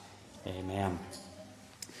Amen.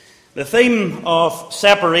 The theme of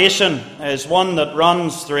separation is one that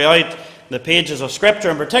runs throughout the pages of Scripture,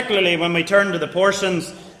 and particularly when we turn to the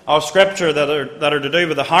portions of Scripture that are to do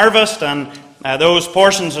with the harvest, and those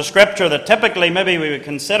portions of Scripture that typically maybe we would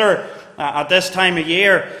consider at this time of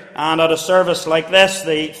year and at a service like this.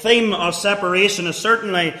 The theme of separation is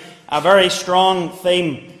certainly a very strong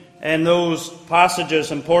theme in those passages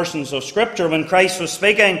and portions of Scripture. When Christ was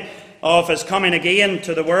speaking of his coming again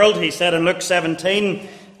to the world, he said in Luke 17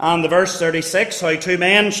 and the verse 36, how two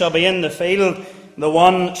men shall be in the field, the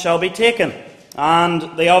one shall be taken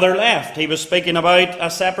and the other left. He was speaking about a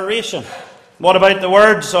separation. What about the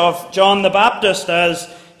words of John the Baptist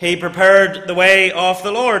as he prepared the way of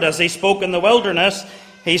the Lord? As he spoke in the wilderness,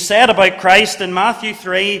 he said about Christ in Matthew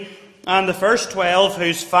 3 and the verse 12,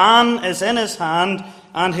 whose fan is in his hand,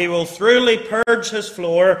 and he will thoroughly purge his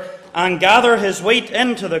floor and gather his wheat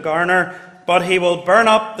into the garner, but he will burn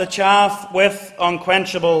up the chaff with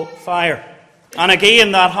unquenchable fire. And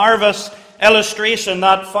again, that harvest illustration,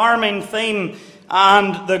 that farming theme,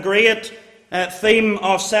 and the great theme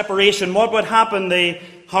of separation. What would happen? The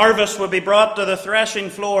harvest would be brought to the threshing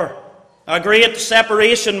floor. A great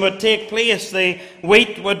separation would take place. The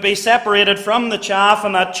wheat would be separated from the chaff,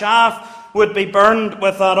 and that chaff would be burned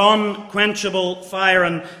with that unquenchable fire.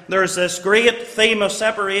 And there's this great theme of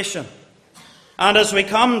separation. And as we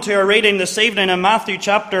come to our reading this evening in Matthew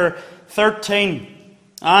chapter 13,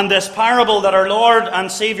 and this parable that our Lord and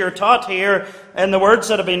Saviour taught here in the words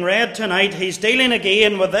that have been read tonight, he's dealing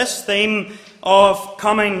again with this theme of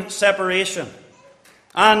coming separation.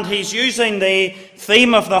 And he's using the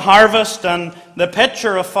theme of the harvest and the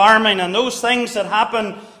picture of farming and those things that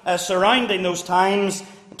happen surrounding those times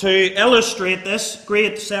to illustrate this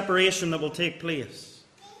great separation that will take place.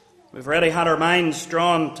 We've already had our minds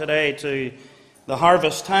drawn today to the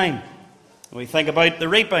harvest time. We think about the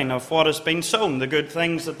reaping of what has been sown, the good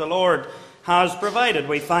things that the Lord has provided.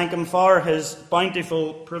 We thank him for his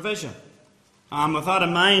bountiful provision. And with that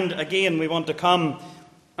in mind, again, we want to come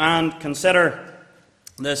and consider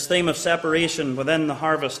this theme of separation within the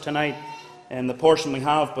harvest tonight in the portion we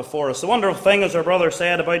have before us. The wonderful thing, as our brother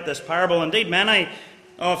said, about this parable, indeed many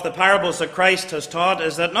of the parables that Christ has taught,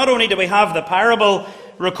 is that not only do we have the parable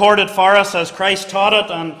recorded for us as Christ taught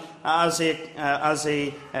it and as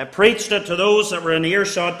he preached it to those that were in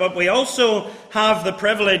earshot, but we also have the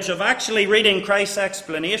privilege of actually reading Christ's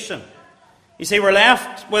explanation. You see, we're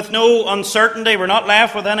left with no uncertainty, we're not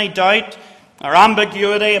left with any doubt or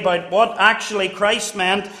ambiguity about what actually Christ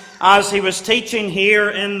meant as he was teaching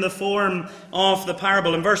here in the form of the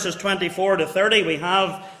parable. In verses 24 to 30 we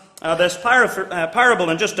have this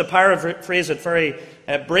parable, and just to paraphrase it very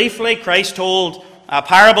briefly, Christ told a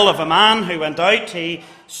parable of a man who went out, he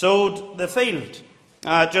sowed the field,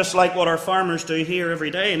 just like what our farmers do here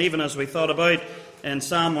every day, and even as we thought about in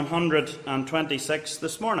Psalm 126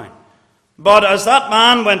 this morning. But as that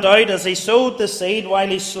man went out, as he sowed the seed while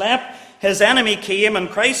he slept, his enemy came, and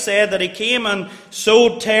Christ said that he came and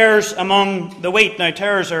sowed tares among the wheat. Now,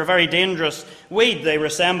 tares are a very dangerous weed. They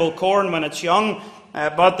resemble corn when it's young,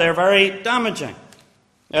 but they're very damaging.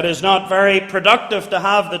 It is not very productive to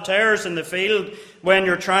have the tares in the field when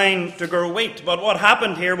you're trying to grow wheat. But what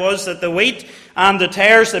happened here was that the wheat and the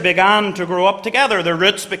tares, they began to grow up together. The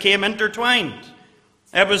roots became intertwined.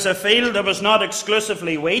 It was a field that was not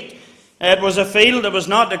exclusively wheat. It was a field that was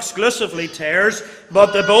not exclusively tares,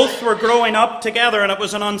 but they both were growing up together, and it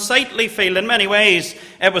was an unsightly field. In many ways,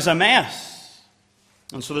 it was a mess.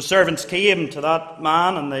 And so the servants came to that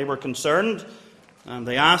man, and they were concerned, and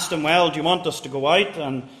they asked him, well, do you want us to go out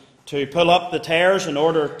and to pull up the tares in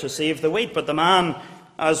order to save the wheat? But the man,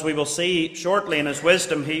 as we will see shortly in his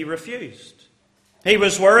wisdom, he refused. He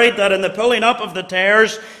was worried that in the pulling up of the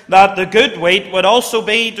tares, that the good wheat would also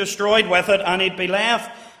be destroyed with it, and he'd be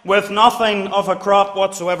left with nothing of a crop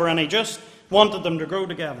whatsoever, and he just wanted them to grow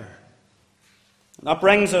together. And that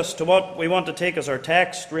brings us to what we want to take as our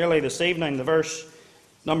text really this evening, the verse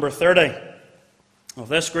number 30 of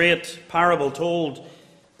this great parable told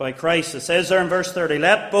by Christ. It says there in verse 30,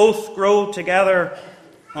 let both grow together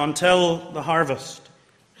until the harvest.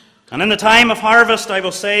 And in the time of harvest I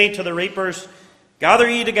will say to the reapers, gather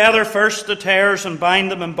ye together first the tares and bind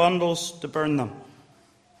them in bundles to burn them,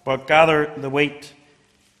 but gather the wheat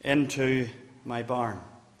into my barn.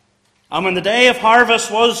 And when the day of harvest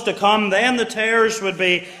was to come, then the tares would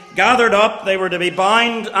be gathered up, they were to be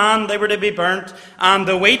bound, and they were to be burnt, and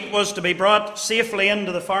the wheat was to be brought safely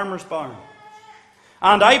into the farmer's barn.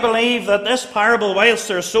 And I believe that this parable, whilst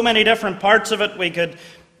there are so many different parts of it we could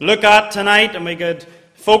look at tonight and we could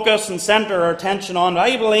focus and center our attention on,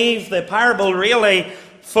 I believe the parable really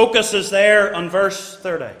focuses there on verse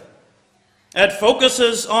 30. It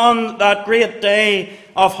focuses on that great day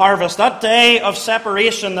of harvest, that day of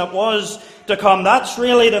separation that was to come. That's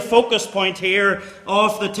really the focus point here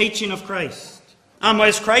of the teaching of Christ. And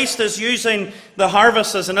whilst Christ is using the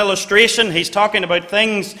harvest as an illustration, he's talking about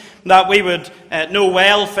things that we would know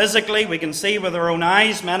well physically. We can see with our own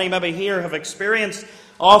eyes. Many maybe here have experienced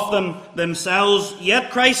of them themselves.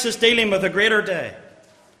 Yet Christ is dealing with a greater day.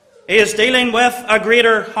 He is dealing with a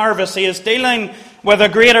greater harvest. He is dealing with a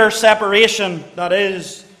greater separation that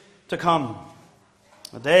is to come.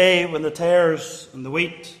 A day when the tares and the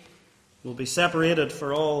wheat will be separated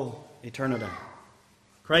for all eternity.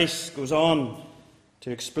 Christ goes on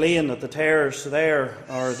to explain that the tares there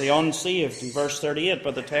are the unsaved in verse 38,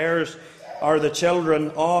 but the tares are the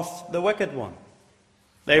children of the wicked one.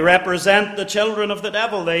 They represent the children of the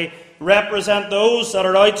devil. They represent those that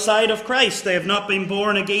are outside of Christ. They have not been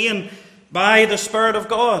born again by the Spirit of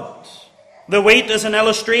God. The wheat is an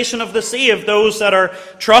illustration of the saved, those that are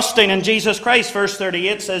trusting in Jesus Christ. Verse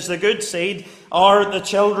 38 says the good seed are the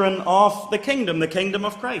children of the kingdom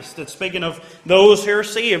of Christ. It's speaking of those who are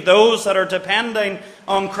saved, those that are depending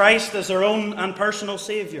on Christ as their own and personal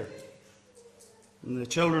Saviour. And the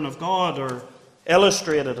children of God are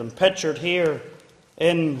illustrated and pictured here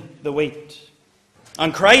in the wheat.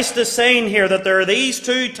 And Christ is saying here that there are these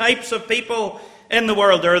two types of people in the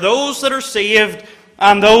world. There are those that are saved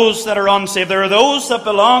and those that are unsaved. There are those that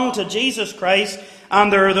belong to Jesus Christ,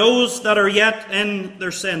 and there are those that are yet in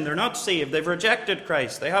their sin. They're not saved. They've rejected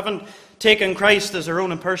Christ. They haven't taken Christ as their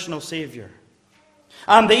own and personal Saviour.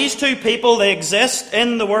 And these two people, they exist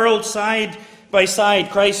in the world side by side.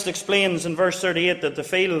 Christ explains in verse 38 that the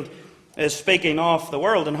field is speaking of the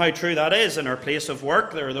world, and how true that is. In our place of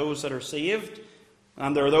work, there are those that are saved,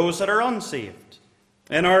 and there are those that are unsaved.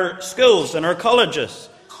 In our schools, in our colleges,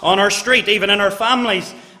 on our street, even in our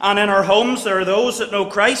families and in our homes, there are those that know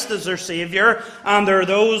Christ as their Saviour, and there are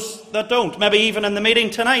those that don't. Maybe even in the meeting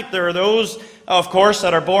tonight, there are those, of course,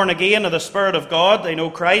 that are born again of the Spirit of God. They know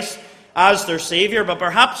Christ as their Saviour, but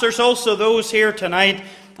perhaps there's also those here tonight,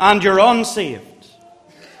 and you're unsaved.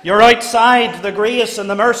 You're outside the grace and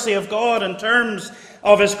the mercy of God in terms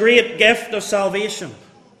of His great gift of salvation.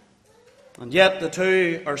 And yet the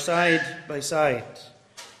two are side by side.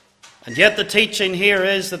 And yet the teaching here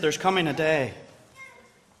is that there's coming a day.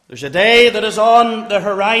 There's a day that is on the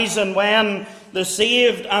horizon when the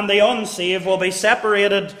saved and the unsaved will be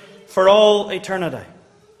separated for all eternity.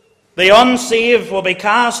 The unsaved will be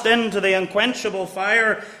cast into the unquenchable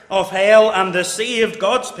fire of hell, and the saved,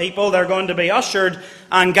 God's people, they're going to be ushered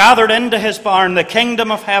and gathered into His barn, the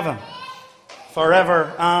kingdom of heaven,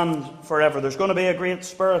 forever and forever. There's going to be a great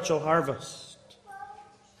spiritual harvest.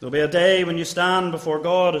 There'll be a day when you stand before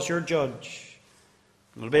God as your judge.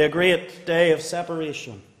 There'll be a great day of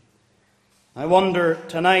separation. I wonder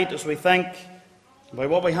tonight, as we think about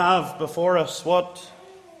what we have before us, what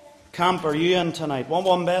camp are you in tonight? What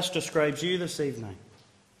one best describes you this evening?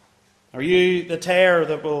 Are you the tare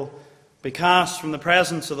that will be cast from the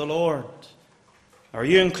presence of the Lord? Are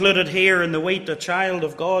you included here in the wheat, a child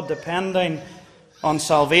of God, depending on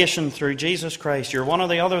salvation through Jesus Christ? You're one or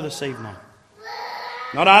the other this evening.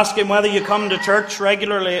 Not asking whether you come to church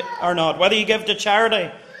regularly or not, whether you give to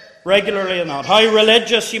charity regularly or not, how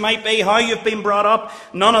religious you might be, how you've been brought up.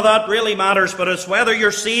 None of that really matters, but it's whether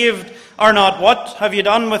you're saved or not. What have you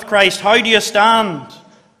done with Christ? How do you stand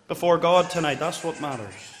before God tonight? That's what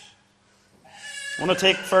matters. I want to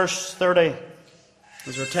take verse 30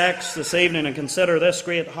 as our text this evening and consider this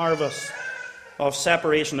great harvest of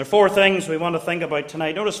separation. There are four things we want to think about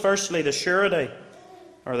tonight. Notice firstly the surety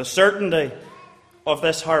or the certainty of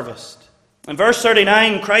this harvest. In verse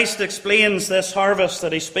 39, Christ explains this harvest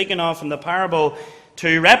that he's speaking of in the parable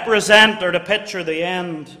to represent or to picture the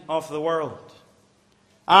end of the world.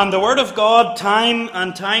 And the Word of God, time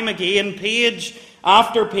and time again, page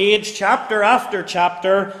after page, chapter after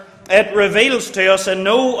chapter, it reveals to us in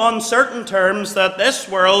no uncertain terms that this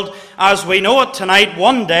world, as we know it tonight,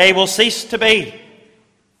 one day will cease to be.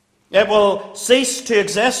 It will cease to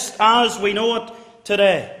exist as we know it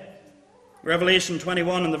today. Revelation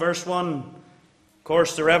 21 and the verse 1. Of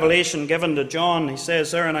course, the revelation given to John, he says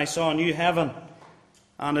there, "And I saw a new heaven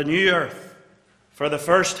and a new earth. For the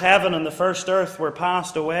first heaven and the first earth were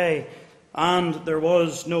passed away, and there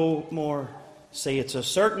was no more sea." It's a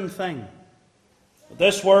certain thing.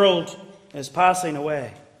 This world is passing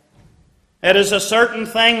away. It is a certain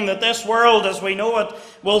thing that this world, as we know it,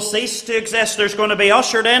 will cease to exist. There's going to be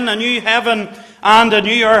ushered in a new heaven and a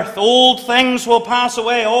new earth. Old things will pass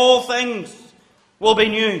away. All things will be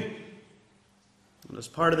new. And as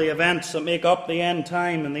part of the events that make up the end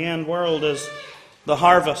time and the end world is the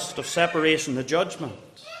harvest of separation, the judgment.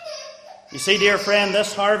 You see, dear friend,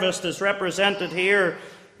 this harvest is represented here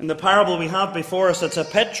in the parable we have before us. It's a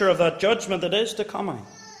picture of that judgment that is to come.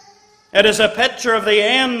 It is a picture of the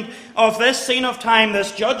end of this scene of time,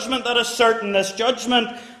 this judgment that is certain, this judgment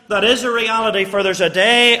that is a reality. For there's a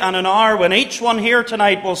day and an hour when each one here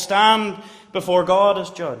tonight will stand before God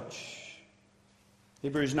as judge.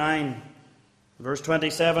 Hebrews 9, verse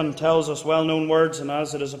 27 tells us well-known words, and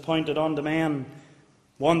as it is appointed unto man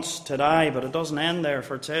once to die, but it doesn't end there,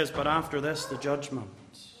 for it says, but after this the judgment.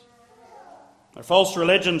 There are false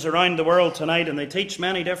religions around the world tonight, and they teach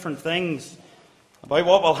many different things about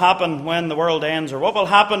what will happen when the world ends, or what will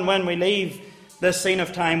happen when we leave this scene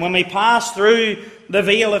of time, when we pass through the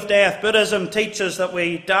veil of death. Buddhism teaches that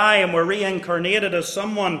we die and we're reincarnated as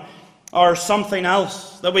someone or something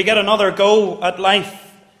else, that we get another go at life.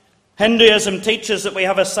 Hinduism teaches that we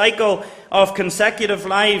have a cycle of consecutive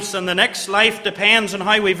lives, and the next life depends on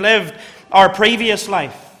how we've lived our previous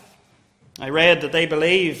life. I read that they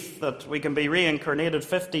believe that we can be reincarnated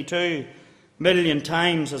 52 million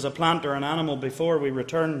times as a plant or an animal before we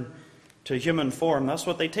return to human form. That's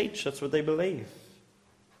what they teach. That's what they believe.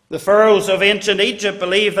 The pharaohs of ancient Egypt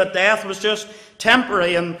believed that death was just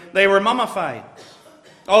temporary and they were mummified.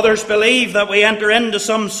 Others believe that we enter into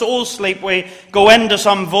some soul sleep. We go into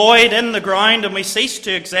some void in the ground and we cease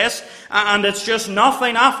to exist, and it's just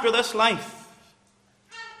nothing after this life.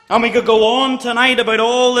 And we could go on tonight about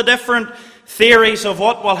all the different theories of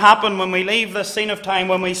what will happen when we leave this scene of time,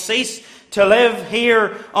 when we cease to live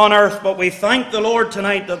here on earth. But we thank the Lord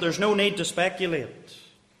tonight that there's no need to speculate.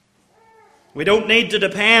 We don't need to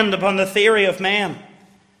depend upon the theory of man.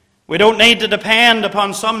 We don't need to depend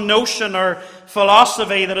upon some notion or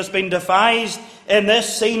philosophy that has been devised in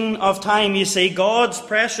this scene of time. You see, God's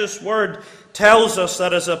precious word tells us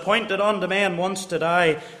that it is appointed unto man once to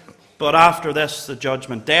die, but after this the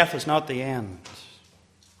judgment. Death is not the end.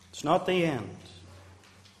 It's not the end.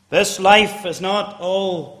 This life is not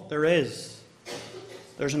all there is.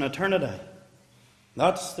 There's an eternity.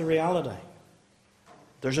 That's the reality.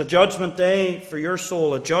 There's a judgment day for your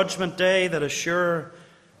soul, a judgment day that is sure,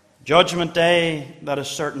 judgment day that is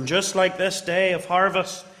certain. Just like this day of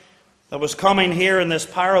harvest that was coming here in this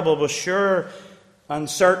parable was sure and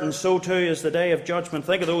certain, so too is the day of judgment.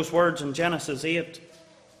 Think of those words in Genesis 8,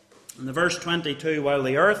 in the verse 22, while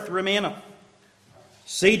the earth remaineth,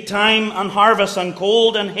 seed time and harvest, and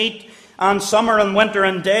cold and heat, and summer and winter,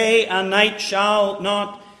 and day and night shall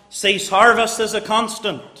not cease. Harvest is a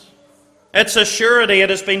constant. It's a surety. It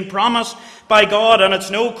has been promised by God, and it's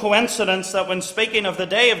no coincidence that when speaking of the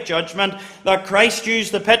day of judgment, that Christ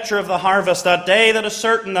used the picture of the harvest, that day that is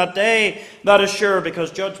certain, that day that is sure,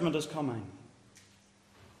 because judgment is coming.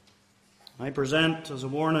 I present as a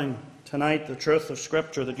warning tonight the truth of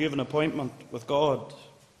Scripture that you have an appointment with God.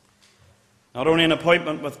 Not only an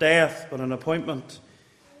appointment with death, but an appointment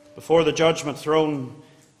before the judgment throne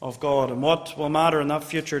of God. And what will matter in that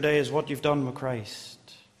future day is what you've done with Christ.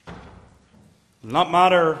 It will not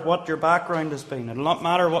matter what your background has been. It will not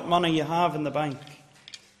matter what money you have in the bank.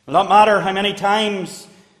 It will not matter how many times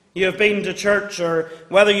you have been to church, or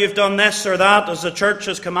whether you've done this or that as the church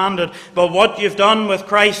has commanded. But what you've done with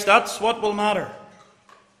Christ, that's what will matter.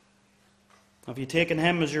 Have you taken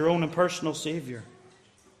Him as your own and personal Saviour?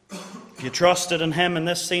 Have you trusted in Him in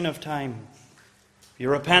this scene of time? Have you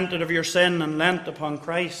repented of your sin and leant upon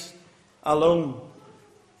Christ alone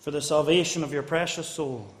for the salvation of your precious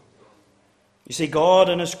soul? You see, God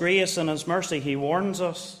in His grace and His mercy, He warns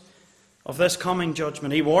us of this coming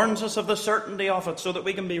judgment. He warns us of the certainty of it so that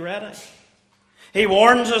we can be ready. He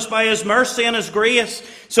warns us by His mercy and His grace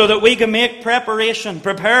so that we can make preparation,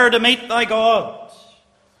 prepare to meet thy God.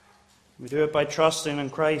 We do it by trusting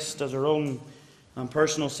in Christ as our own and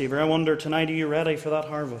personal Saviour. I wonder tonight, are you ready for that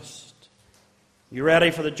harvest? Are you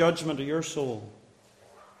ready for the judgment of your soul?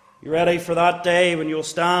 Are you ready for that day when you will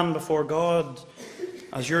stand before God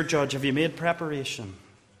as your judge? Have you made preparation?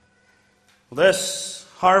 Well, this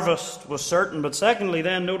harvest was certain, but secondly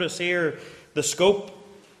then, notice here the scope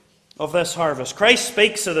of this harvest. Christ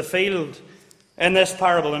speaks of the field in this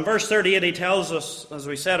parable. In verse 38 He tells us, as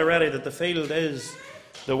we said already, that the field is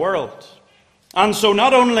the world. And so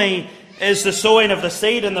not only is the sowing of the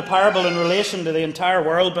seed in the parable in relation to the entire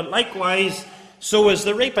world, but likewise so is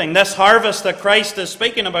the reaping. This harvest that Christ is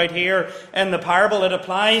speaking about here in the parable, it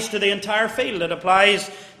applies to the entire field. It applies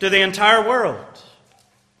to the entire world.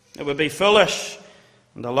 It would be foolish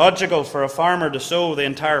and illogical for a farmer to sow the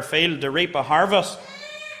entire field, to reap a harvest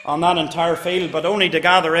on that entire field, but only to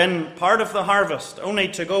gather in part of the harvest, only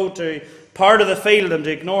to go to part of the field and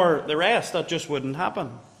to ignore the rest. That just wouldn't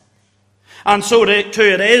happen. And so too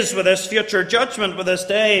it is with this future judgment, with this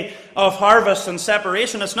day of harvest and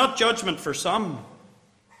separation. It's not judgment for some.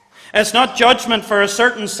 It's not judgment for a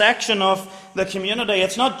certain section of the community.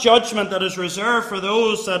 It's not judgment that is reserved for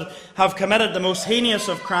those that have committed the most heinous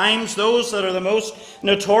of crimes, those that are the most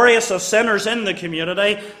notorious of sinners in the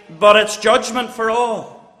community, but it's judgment for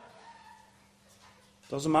all.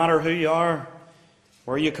 Doesn't matter who you are,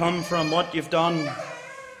 where you come from, what you've done,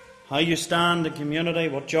 how you stand in community,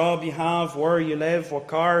 what job you have, where you live, what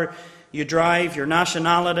car you drive, your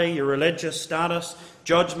nationality, your religious status.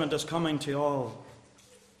 Judgment is coming to all.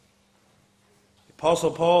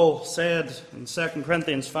 Apostle Paul said in 2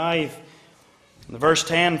 Corinthians 5, in verse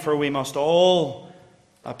 10, "For we must all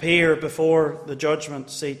appear before the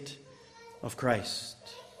judgment seat of Christ."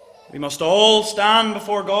 We must all stand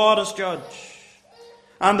before God as judge.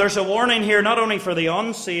 And there's a warning here not only for the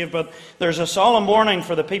unsaved, but there's a solemn warning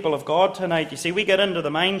for the people of God tonight. You see, we get into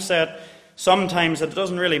the mindset sometimes that it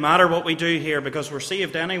doesn't really matter what we do here because we're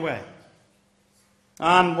saved anyway.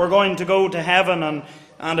 And we're going to go to heaven,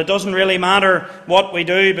 and it doesn't really matter what we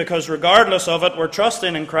do because regardless of it, we're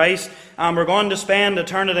trusting in Christ and we're going to spend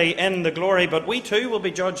eternity in the glory, but we too will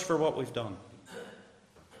be judged for what we've done.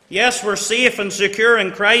 Yes, we're safe and secure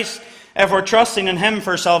in Christ. If we're trusting in Him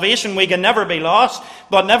for salvation, we can never be lost,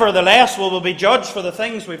 but nevertheless we will be judged for the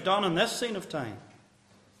things we've done in this scene of time.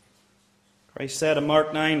 Christ said in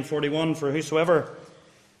Mark 9:41, "For whosoever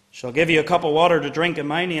shall give you a cup of water to drink in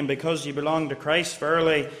my name, because you belong to Christ,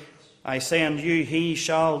 verily I say unto you, he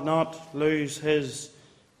shall not lose his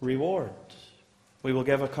reward." We will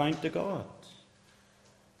give account to God.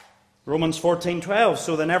 Romans 14:12,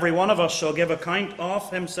 "So then every one of us shall give account of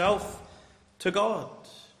himself to God."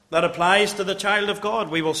 That applies to the child of God.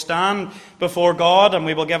 We will stand before God and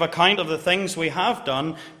we will give account of the things we have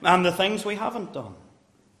done and the things we haven't done.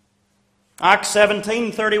 Acts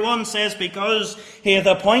 17:31 says, "Because he hath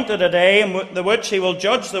appointed a day in the which he will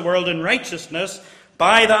judge the world in righteousness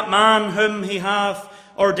by that man whom he hath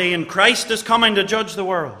ordained." Christ is coming to judge the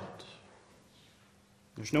world.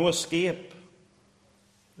 There's no escape.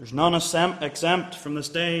 There's none exempt from this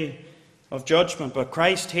day of judgment. But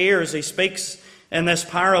Christ here, as he speaks in this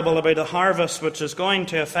parable about a harvest which is going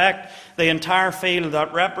to affect the entire field,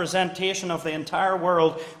 that representation of the entire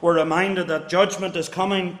world, we're reminded that judgment is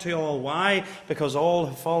coming to all. Why? Because all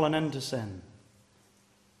have fallen into sin.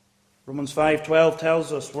 Romans 5:12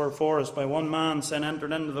 tells us, "Wherefore as by one man sin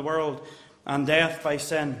entered into the world, and death by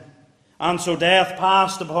sin. And so death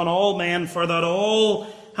passed upon all men, for that all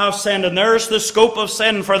have sinned." And there's the scope of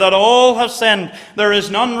sin, for that all have sinned. There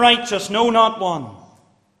is none righteous, no, not one.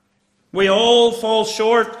 We all fall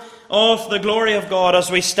short of the glory of God.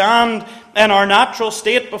 As we stand in our natural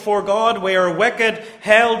state before God, we are wicked,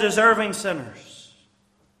 hell-deserving sinners.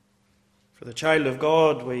 For the child of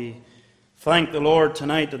God, we thank the Lord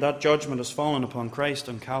tonight that judgment has fallen upon Christ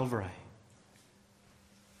on Calvary.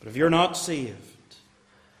 But if you're not saved,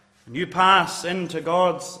 and you pass into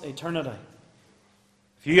God's eternity,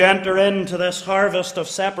 if you enter into this harvest of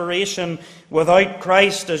separation without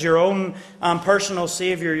Christ as your own and personal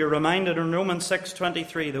Saviour, you're reminded in Romans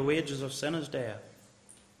 6:23, the wages of sin is death.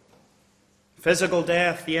 Physical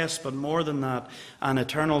death, yes, but more than that, an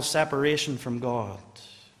eternal separation from God.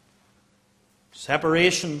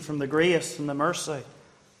 Separation from the grace and the mercy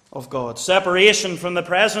of God. Separation from the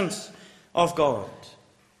presence of God.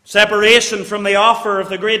 Separation from the offer of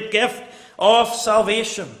the great gift of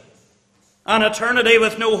salvation. An eternity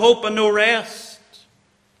with no hope and no rest.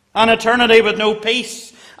 An eternity with no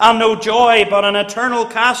peace and no joy, but an eternal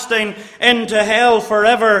casting into hell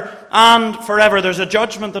forever and forever. There's a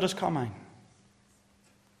judgment that is coming.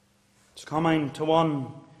 It's coming to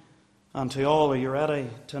one and to all. Are you ready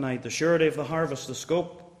tonight? The surety of the harvest, the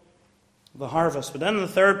scope of the harvest. But then in the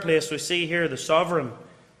third place we see here the sovereign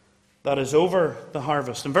that is over the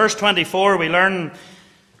harvest. In verse 24 we learn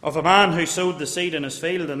of a man who sowed the seed in his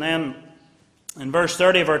field, and then in verse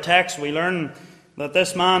 30 of our text, we learn that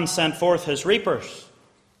this man sent forth his reapers.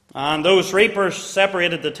 And those reapers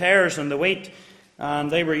separated the tares and the wheat, and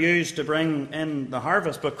they were used to bring in the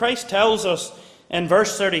harvest. But Christ tells us in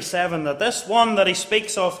verse 37 that this one that he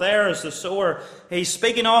speaks of there as the sower, he's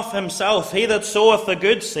speaking of himself. He that soweth the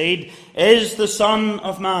good seed is the Son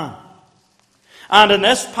of Man. And in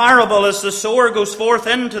this parable, as the sower goes forth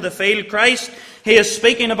into the field, Christ, he is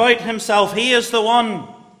speaking about himself. He is the one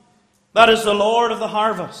that is the Lord of the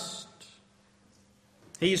harvest.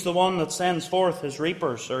 He's the one that sends forth his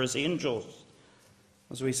reapers, or his angels,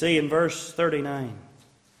 as we see in verse 39.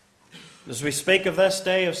 As we speak of this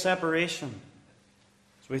day of separation,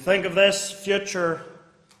 as we think of this future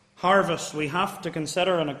harvest, we have to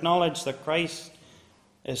consider and acknowledge that Christ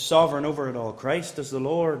is sovereign over it all. Christ is the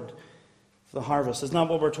Lord of the harvest. Isn't that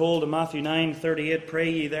what we're told in Matthew 9:38? Pray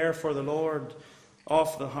ye therefore the Lord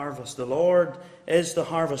of the harvest. The Lord is the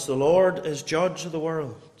harvest. The Lord is judge of the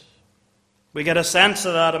world. We get a sense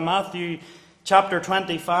of that in Matthew chapter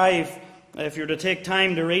 25. If you're to take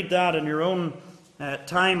time to read that in your own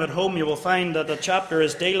time at home, you will find that the chapter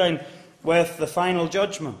is dealing with the final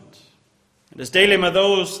judgment. It is dealing with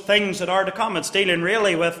those things that are to come. It's dealing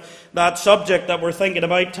really with that subject that we're thinking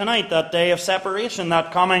about tonight, that day of separation,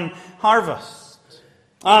 that coming harvest.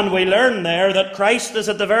 And we learn there that Christ is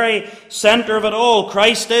at the very center of it all.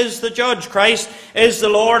 Christ is the judge. Christ is the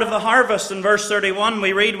Lord of the harvest. In verse 31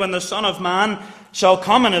 we read, when the Son of Man shall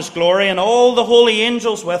come in his glory, and all the holy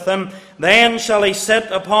angels with him, then shall he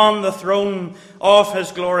sit upon the throne of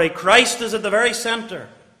his glory. Christ is at the very center.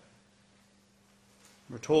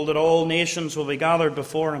 We're told that all nations will be gathered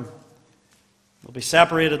before him. Will be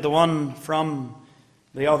separated the one from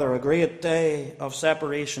the other. A great day of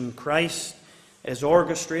separation. Christ is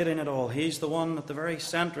orchestrating it all. He's the one at the very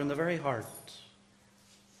center, in the very heart.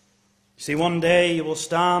 You see, one day you will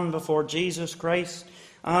stand before Jesus Christ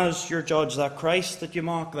as your judge. That Christ that you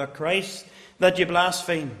mock, that Christ that you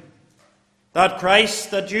blaspheme, that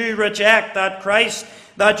Christ that you reject, that Christ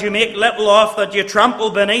that you make little of, that you trample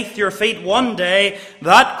beneath your feet. One day,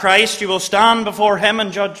 that Christ, you will stand before him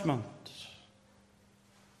in judgment.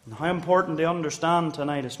 And how important to understand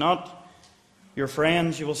tonight, it's not your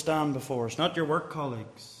friends you will stand before. It's not your work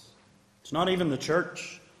colleagues. It's not even the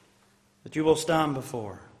church that you will stand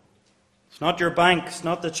before. It's not your banks,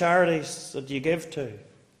 not the charities that you give to.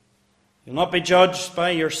 You'll not be judged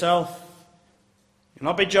by yourself. You'll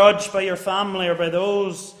not be judged by your family or by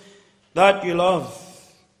those that you love.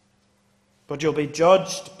 But you'll be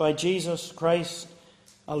judged by Jesus Christ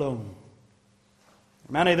alone.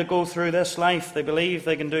 Many that go through this life, they believe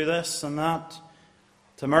they can do this and that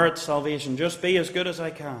to merit salvation. Just be as good as I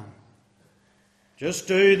can. Just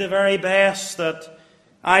do the very best that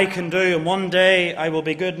I can do, and one day I will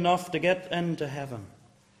be good enough to get into heaven.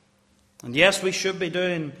 And yes, we should be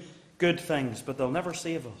doing good things, but they'll never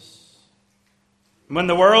save us. When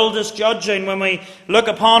the world is judging, when we look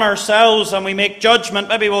upon ourselves and we make judgment,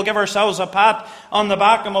 maybe we'll give ourselves a pat on the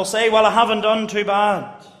back and we'll say, well, I haven't done too bad.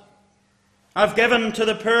 I've given to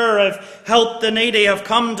the poor, I've helped the needy, I've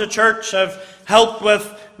come to church, I've helped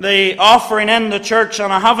with the offering in the church,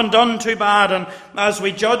 and I haven't done too bad. And as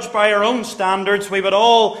we judge by our own standards, we would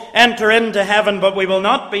all enter into heaven, but we will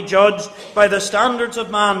not be judged by the standards of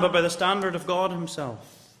man, but by the standard of God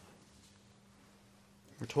himself.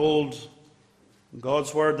 We're told in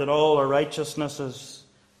God's word that all our righteousnesses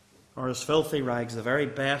are as filthy rags. The very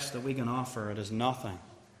best that we can offer, it is nothing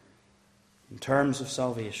in terms of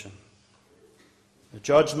salvation. The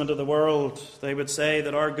judgment of the world, they would say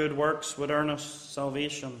that our good works would earn us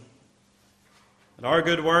salvation. That our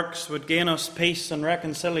good works would gain us peace and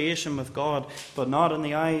reconciliation with God, but not in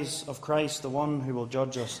the eyes of Christ, the one who will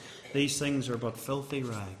judge us. These things are but filthy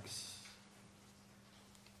rags.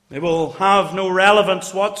 They will have no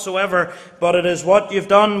relevance whatsoever, but it is what you've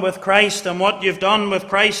done with Christ and what you've done with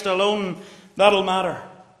Christ alone that'll matter.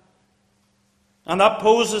 And that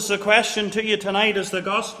poses the question to you tonight as the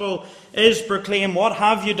gospel is proclaimed. What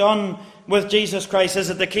have you done with Jesus Christ? Is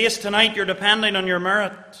it the case tonight you're depending on your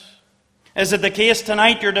merit? Is it the case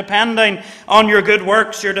tonight you're depending on your good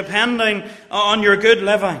works? You're depending on your good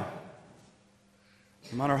living?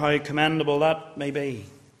 No matter how commendable that may be,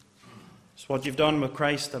 it's what you've done with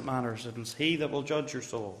Christ that matters. It is He that will judge your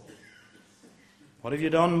soul. What have you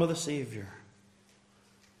done with the Saviour?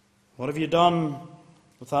 What have you done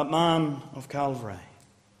with that man of Calvary?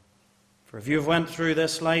 For if you've went through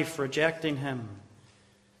this life rejecting Him,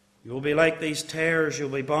 you'll be like these tares. You'll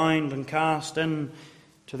be bound and cast into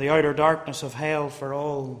the outer darkness of hell for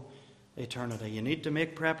all eternity. You need to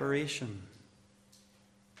make preparation.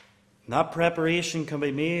 And that preparation can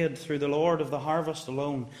be made through the Lord of the harvest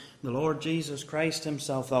alone, the Lord Jesus Christ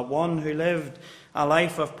Himself, that one who lived a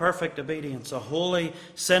life of perfect obedience, a holy,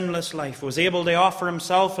 sinless life, was able to offer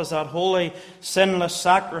Himself as that holy, sinless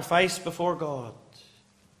sacrifice before God.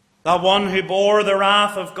 That one who bore the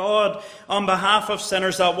wrath of God on behalf of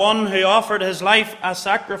sinners, that one who offered His life as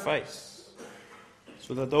sacrifice,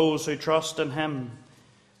 so that those who trust in Him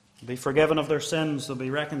will be forgiven of their sins, they'll be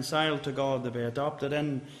reconciled to God, they'll be adopted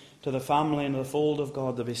in to the family and the fold of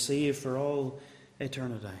God, to be saved for all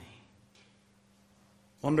eternity.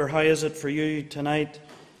 Wonder how is it for you tonight,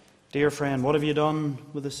 dear friend? What have you done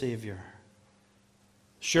with the Saviour?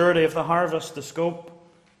 Surety of the harvest, the scope,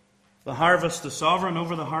 the harvest, the sovereign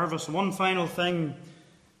over the harvest. One final thing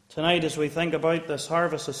tonight as we think about this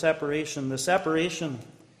harvest of separation. The separation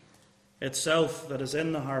itself that is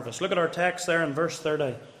in the harvest. Look at our text there in verse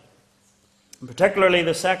 30. And particularly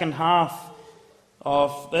the second half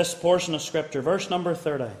of this portion of Scripture, verse number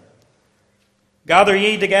 30. Gather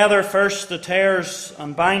ye together first the tares,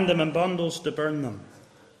 and bind them in bundles to burn them.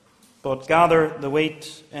 But gather the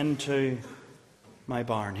wheat into my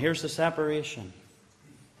barn. Here's the separation.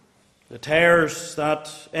 The tares,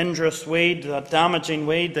 that injurious weed, that damaging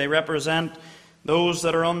weed, they represent those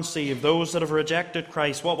that are unsaved, those that have rejected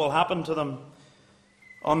Christ. What will happen to them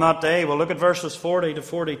on that day? Well, look at verses 40 to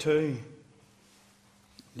 42.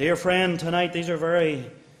 Dear friend, tonight these are very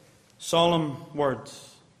solemn words.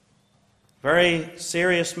 Very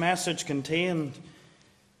serious message contained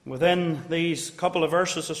within these couple of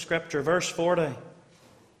verses of Scripture. Verse 40.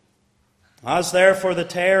 As therefore the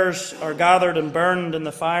tares are gathered and burned in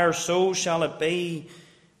the fire, so shall it be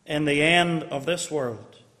in the end of this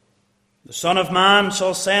world. The Son of Man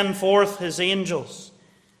shall send forth his angels,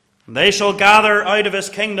 and they shall gather out of his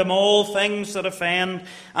kingdom all things that offend,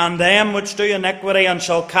 and them which do iniquity, and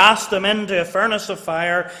shall cast them into a furnace of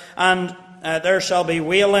fire, and there shall be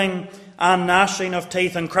wailing and gnashing of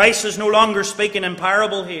teeth. And Christ is no longer speaking in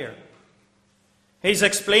parable here. He's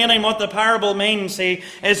explaining what the parable means. He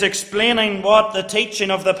is explaining what the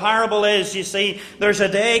teaching of the parable is. You see, there's a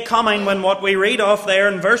day coming when what we read of there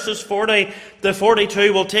in verses 40 to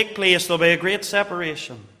 42 will take place. There'll be a great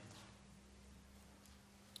separation.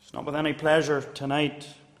 It's not with any pleasure tonight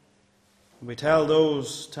we tell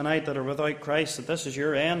those tonight that are without Christ that this is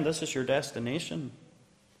your end, this is your destination.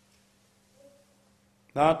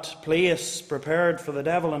 That place prepared for the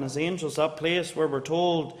devil and his angels, that place where we're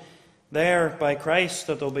told there by Christ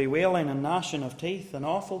that there'll be wailing and gnashing of teeth, an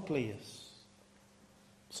awful place.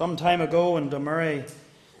 Some time ago in Dunmurry,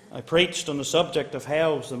 I preached on the subject of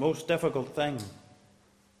hell. It was the most difficult thing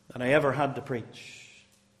that I ever had to preach.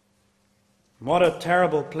 And what a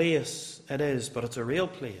terrible place it is, but it's a real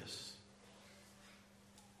place.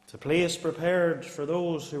 It's a place prepared for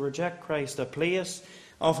those who reject Christ, a place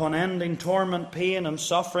of unending torment, pain and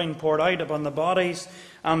suffering poured out upon the bodies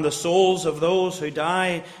and the souls of those who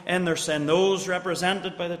die in their sin, those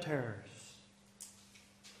represented by the tares.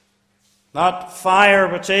 That fire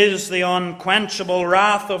which is the unquenchable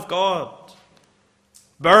wrath of God,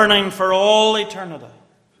 burning for all eternity.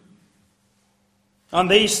 And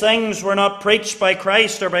these things were not preached by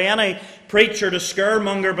Christ or by any preacher to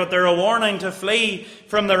scaremonger, but they're a warning to flee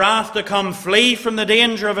from the wrath to come, flee from the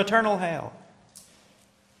danger of eternal hell.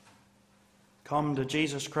 Come to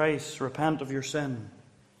Jesus Christ, repent of your sin.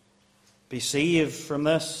 Be saved from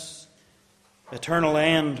this eternal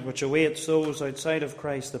end which awaits those outside of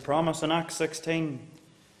Christ. The promise in Acts 16,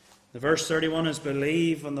 the verse 31 is,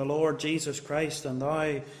 believe on the Lord Jesus Christ and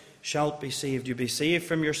thou shalt be saved. You'll be saved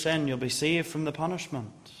from your sin. You'll be saved from the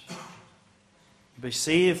punishment. You'll be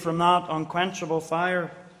saved from that unquenchable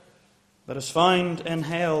fire that is found in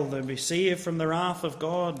hell. They'll be saved from the wrath of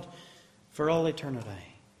God for all eternity.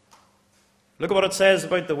 Look at what it says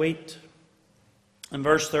about the wheat in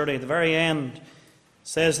verse 30. The very end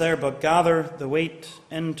says there, but gather the wheat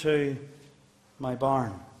into my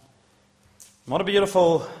barn. What a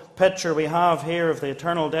beautiful picture we have here of the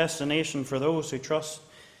eternal destination for those who trust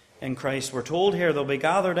in Christ. We're told here they'll be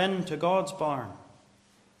gathered into God's barn.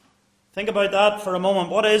 Think about that for a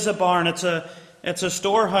moment. What is a barn? It's a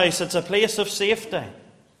storehouse. It's a place of safety.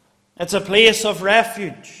 It's a place of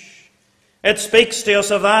refuge. It speaks to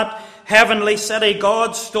us of that heavenly city,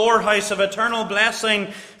 God's storehouse of eternal blessing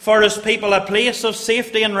for his people, a place of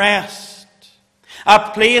safety and rest,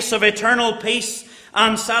 a place of eternal peace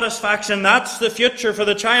and satisfaction. That's the future for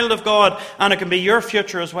the child of God, and it can be your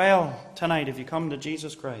future as well tonight if you come to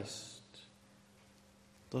Jesus Christ.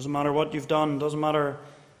 Doesn't matter what you've done, doesn't matter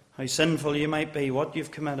how sinful you might be, what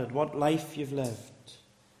you've committed, what life you've lived.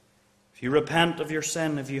 If you repent of your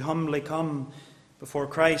sin, if you humbly come before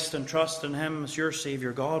Christ and trust in him as your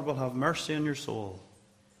Saviour, God will have mercy on your soul.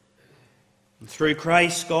 And through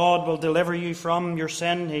Christ, God will deliver you from your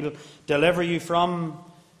sin. He'll deliver you from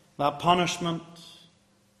that punishment.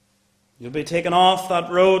 You'll be taken off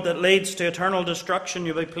that road that leads to eternal destruction.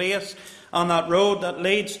 You'll be placed on that road that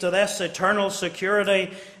leads to this eternal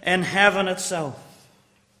security in heaven itself.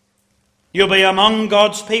 You'll be among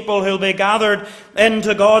God's people who'll be gathered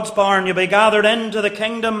into God's barn. You'll be gathered into the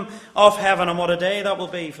kingdom of heaven. And what a day that will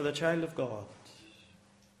be for the child of God.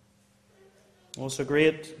 Oh, it's a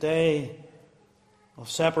great day of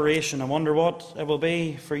separation. I wonder what it will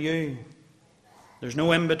be for you. There's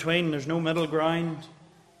no in-between. There's no middle ground.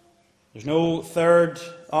 There's no third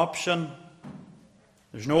option.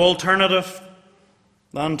 There's no alternative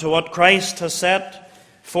than to what Christ has set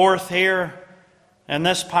forth here in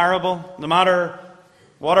this parable. No matter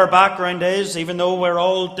what our background is, even though we're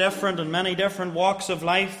all different in many different walks of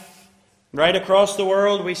life. Right across the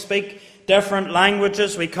world we speak different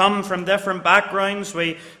languages, we come from different backgrounds,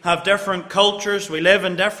 we have different cultures, we live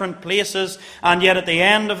in different places, and yet at the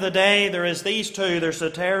end of the day there is these two, there's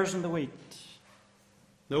the tares and the wheat.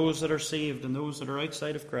 Those that are saved and those that are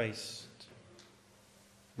outside of Christ.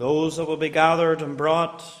 Those that will be gathered and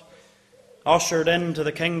brought, ushered into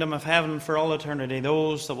the kingdom of heaven for all eternity.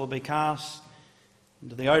 Those that will be cast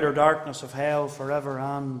into the outer darkness of hell forever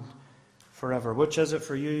and forever. Which is it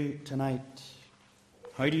for you tonight?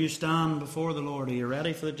 How do you stand before the Lord? Are you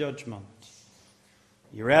ready for the judgment?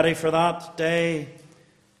 Are you ready for that day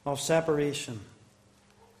of separation?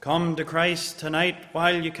 Come to Christ tonight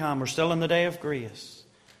while you can. We're still in the day of grace.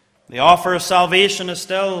 The offer of salvation is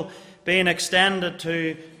still being extended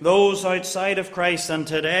to those outside of Christ. And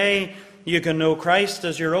today you can know Christ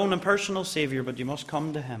as your own and personal Saviour, but you must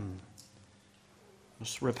come to Him. You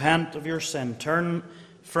must repent of your sin. Turn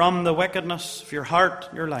from the wickedness of your heart,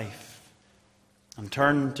 your life, and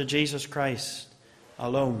turn to Jesus Christ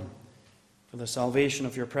alone for the salvation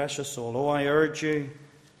of your precious soul. Oh, I urge you,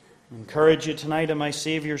 encourage you tonight in my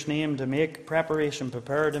Saviour's name to make preparation,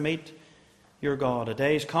 prepare to meet your God. A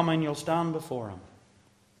day is coming, you'll stand before Him.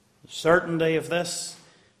 The certainty of this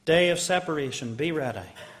day of separation, be ready.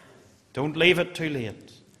 Don't leave it too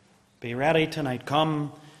late. Be ready tonight.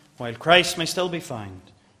 Come while Christ may still be found,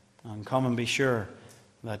 and come and be sure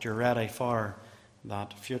that you're ready for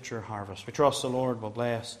that future harvest. We trust the Lord will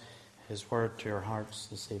bless His word to your hearts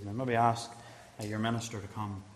this evening. Maybe ask your minister to come.